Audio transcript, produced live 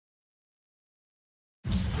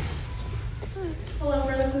Hello,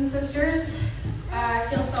 brothers and sisters. I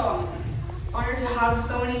feel so honored to have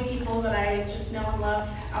so many people that I just know and love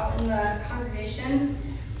out in the congregation.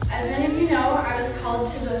 As many of you know, I was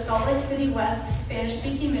called to the Salt Lake City West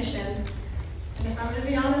Spanish-speaking mission. And if I'm going to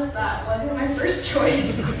be honest, that wasn't my first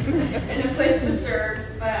choice in a place to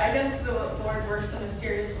serve, but I guess the Lord works in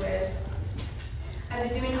mysterious ways.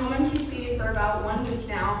 I've been doing home MTC for about 1 week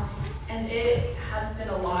now, and it has been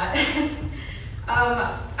a lot.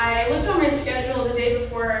 I looked on my schedule the day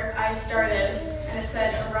before I started, and it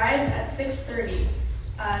said arise at 6:30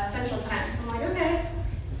 Central Time. So I'm like, okay,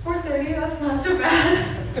 4:30, that's not so bad.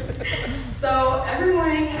 So every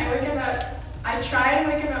morning I try to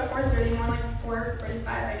wake up at 4:30, more like 4:45,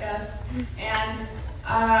 I guess. And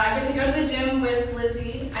I get to go to the gym with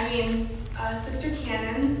Sister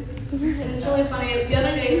Cannon. And it's really funny. The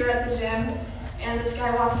other day we were at the gym, and this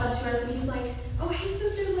guy walks up to us, and he's like, oh, hey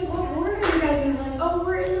sisters, like, what ward are you guys in? We're like, oh,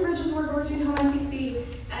 we're in the Bridges ward, we're doing home MTC.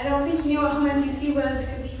 And I don't think he knew what home MTC was,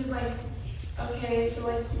 because he was like, okay, so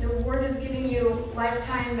like the ward is giving you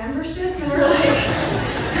lifetime memberships? And we're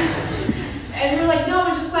like, no,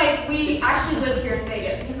 it's just like, we actually live here in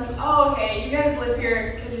Vegas. And he's like, oh, okay, you guys live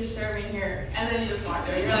here because you're serving here. And then he just walked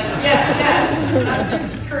away. You're like, yeah, yes,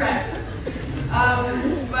 that's correct.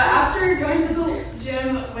 But after going to the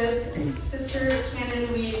gym with Sister Cannon,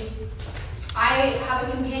 I have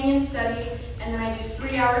a companion study, and then I do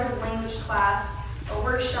 3 hours of language class, a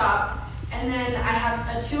workshop, and then I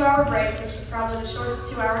have a 2-hour break, which is probably the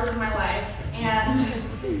shortest 2 hours of my life. And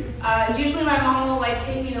usually my mom will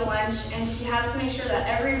take me to lunch, and she has to make sure that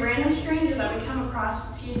every random stranger that we come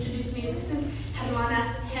across, she introduced me, this is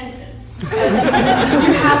Hermana Jensen. You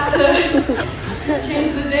have to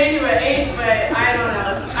change the J to an H, but I don't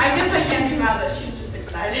know. I guess I can't be mad that she's just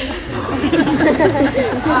excited. So.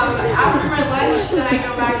 After my lunch, then I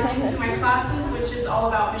go back into my classes, which is all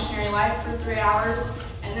about missionary life for 3 hours.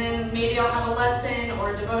 And then maybe I'll have a lesson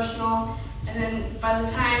or a devotional. And then by the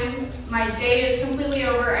time my day is completely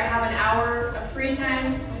over, I have an hour of free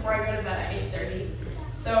time before I go to bed at 8:30.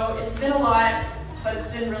 So it's been a lot, but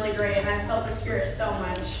it's been really great, and I felt the Spirit so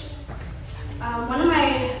much. One of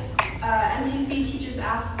my MTC teachers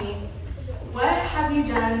asked me, what have you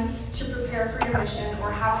done to prepare for your mission,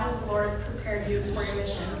 or how has the Lord prepared you for your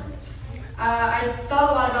mission? I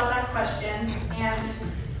thought a lot about that question, and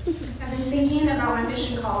I've been thinking about my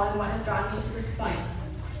mission call and what has gotten me to this point.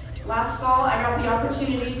 Last fall, I got the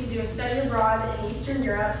opportunity to do a study abroad in Eastern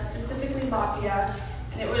Europe, specifically Latvia,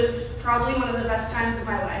 and it was probably one of the best times of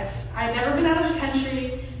my life. I had never been out of the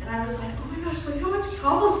country, and I was like, oh my gosh, look how much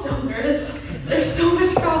cobblestone there is. There's so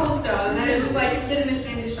much cobblestone. And it was like a kid in a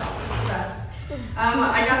candy shop. It was the best.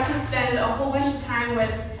 I got to spend a whole bunch of time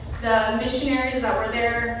with the missionaries that were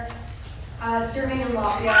there serving in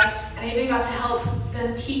Latvia, and I even got to help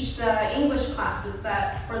them teach the English classes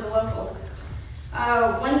for the locals.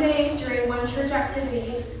 One day during one church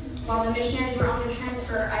activity, while the missionaries were on their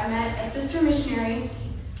transfer, I met a sister missionary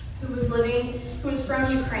who was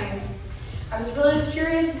from Ukraine. I was really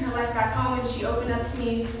curious in her life back home, and she opened up to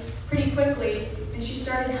me pretty quickly, and she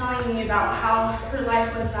started telling me about how her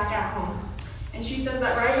life was back at home. And she said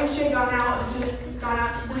that right when she had gone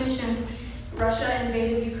out to the mission, Russia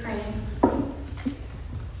invaded Ukraine.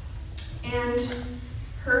 And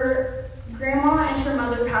her grandma and her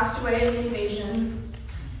mother passed away in the invasion,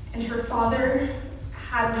 and her father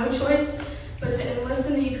had no choice but to enlist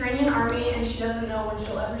in the Ukrainian army, and she doesn't know when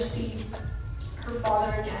she'll ever see her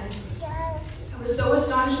father again. I was so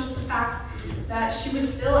astonished with the fact that she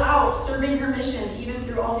was still out serving her mission even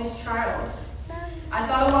through all these trials. I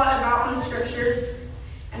thought a lot about the scriptures,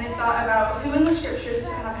 and I thought about who in the scriptures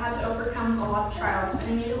have had to overcome a lot of trials.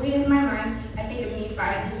 And immediately in my mind, I think of Nephi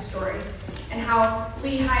and his story, and how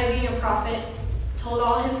Lehi, being a prophet, told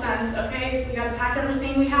all his sons, okay, we gotta pack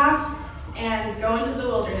everything we have and go into the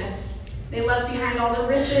wilderness. They left behind all the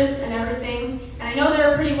riches and everything, and I know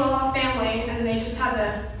they're a pretty well-off family, and they just had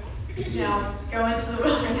to, go into the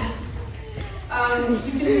wilderness.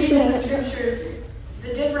 You can read in the scriptures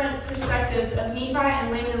the different perspectives of Nephi and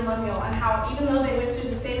Laman and Lemuel, and how even though they went through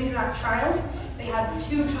the same exact trials, they had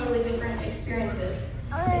two totally different experiences.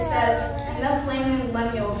 It says, and thus Laman and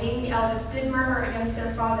Lemuel, being the eldest, did murmur against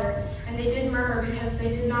their father, and they did murmur because they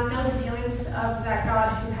did not know the dealings of that God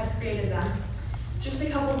who had created them. Just a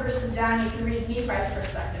couple verses down, you can read Nephi's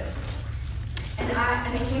perspective.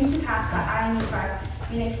 And it came to pass that I, Nephi,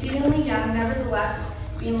 being exceedingly young, nevertheless,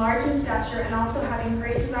 being large in stature, and also having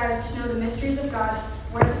great desires to know the mysteries of God,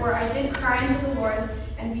 wherefore I did cry unto the Lord,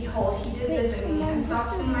 And behold, he did visit me, and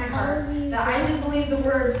softened my heart, that I did believe the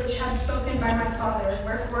words which had spoken by my father.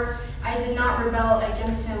 Wherefore I did not rebel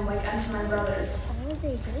against him like unto my brothers.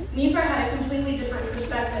 Nephi had a completely different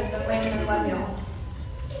perspective than Laman and Lemuel.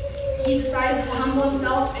 He decided to humble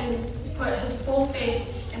himself and put his full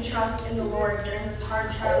faith and trust in the Lord during this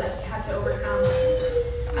hard trial that he had to overcome.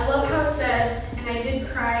 I love how it said, and I did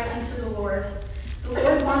cry unto the Lord. The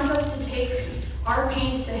Lord wants us to take our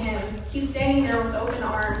pains to him. He's standing there with open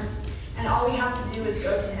arms, and all we have to do is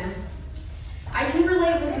go to him. I can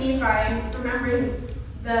relate with Nephi, remembering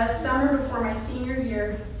the summer before my senior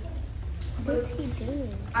year. What's he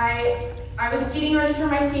doing? I was getting ready for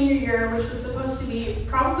my senior year, which was supposed to be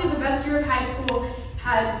probably the best year of high school,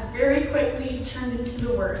 had very quickly turned into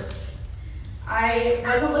the worst. I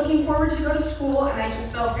wasn't looking forward to go to school, and I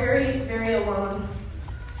just felt very, very alone.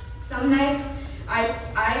 Some nights,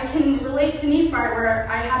 I can relate to Nephi, where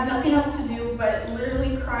I had nothing else to do but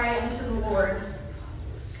literally cry unto the Lord.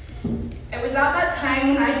 It was at that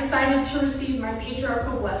time when I decided to receive my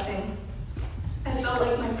patriarchal blessing. I felt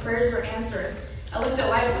like my prayers were answered. I looked at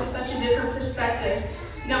life with such a different perspective,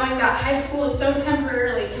 knowing that high school is so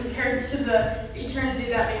temporarily compared to the eternity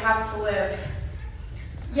that we have to live.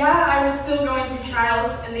 Yeah, I was still going through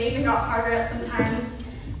trials, and they even got harder at some times,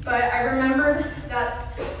 but I remembered that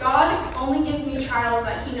God only gives me trials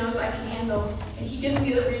that he knows I can handle, and he gives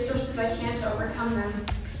me the resources I can to overcome them.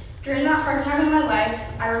 During that hard time in my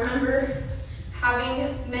life, I remember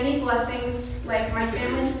having many blessings, like my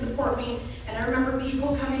family to support me, and I remember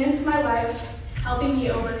people coming into my life, helping me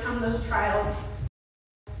overcome those trials.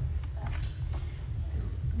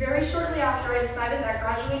 Very shortly after, I decided that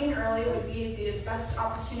graduating early would be the best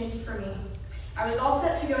opportunity for me. I was all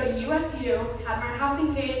set to go to USU, had my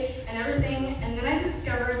housing paid and everything, and then I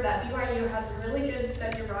discovered that BYU has really good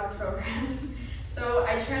study abroad programs. So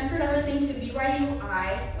I transferred everything to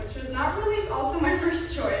BYU-I, which was not really also my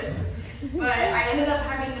first choice, but I ended up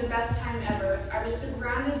having the best time ever. I was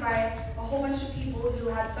surrounded by a whole bunch of people who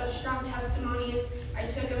had such strong testimonies. I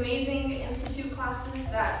took amazing institute classes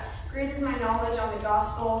that graded my knowledge on the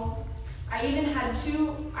gospel. I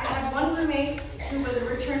had one roommate who was a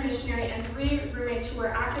return missionary and 3 roommates who were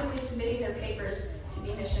actively submitting their papers to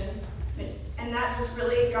be missions. And that just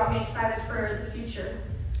really got me excited for the future.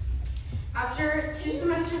 After 2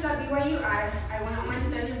 semesters at BYU-I went on my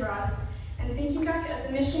study abroad. And thinking back at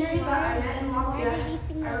the missionary that I met in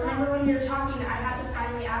Latvia, I remember when we were talking, I had to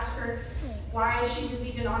finally ask her why she was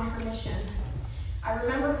even on her mission. I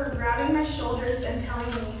remember her grabbing my shoulders and telling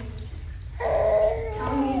me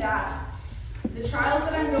that the trials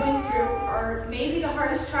that I'm going through are maybe the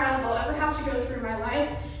hardest trials I'll ever have to go through in my life,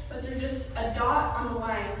 but they're just a dot on the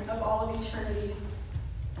line of all of eternity.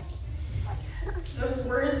 Those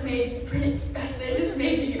words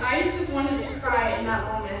I just wanted to cry in that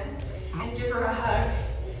moment and give her a hug.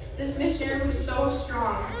 This missionary was so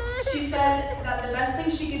strong. She said that the best thing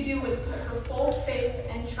she could do was put her full faith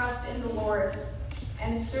and trust in the Lord.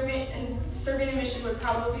 And serving a mission would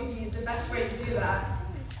probably be the best way to do that.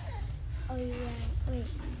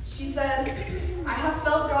 She said, I have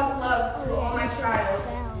felt God's love through all my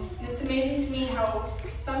trials. And it's amazing to me how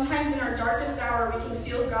sometimes in our darkest hour we can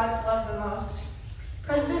feel God's love the most.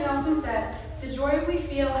 President Nelson said, the joy we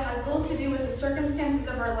feel has little to do with the circumstances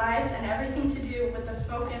of our lives and everything to do with the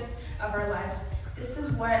focus of our lives. This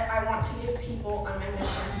is what I want to give people on my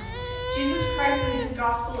mission. Jesus Christ and his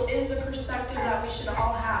gospel is the perspective that we should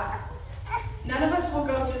all have. None of us will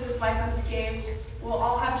go through this life unscathed. We'll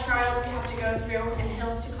all have trials we have to go through and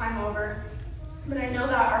hills to climb over. But I know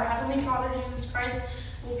that our Heavenly Father, Jesus Christ,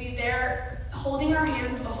 will be there holding our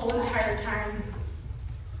hands the whole entire time.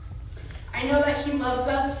 I know that he loves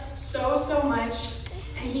us so, so much,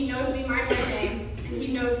 and he knows me by my name, and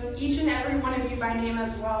he knows each and every one of you by name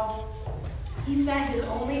as well. He sent his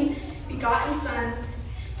only begotten Son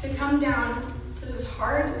to come down to this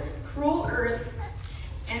hard, cruel earth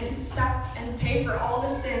and pay for all the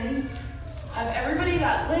sins of everybody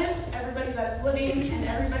that lived, everybody that is living, and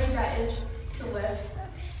everybody that is to live.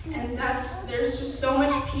 And there's just so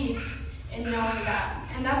much peace in knowing that.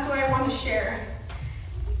 And that's what I want to share.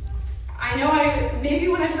 I know maybe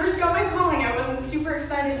when I first got my calling, I wasn't super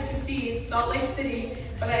excited to see Salt Lake City,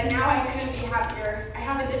 but now I couldn't be happier. I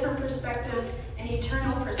have a different perspective, an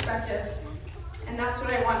eternal perspective. And that's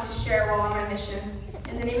what I want to share while on my mission.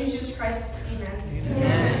 In the name of Jesus Christ, amen.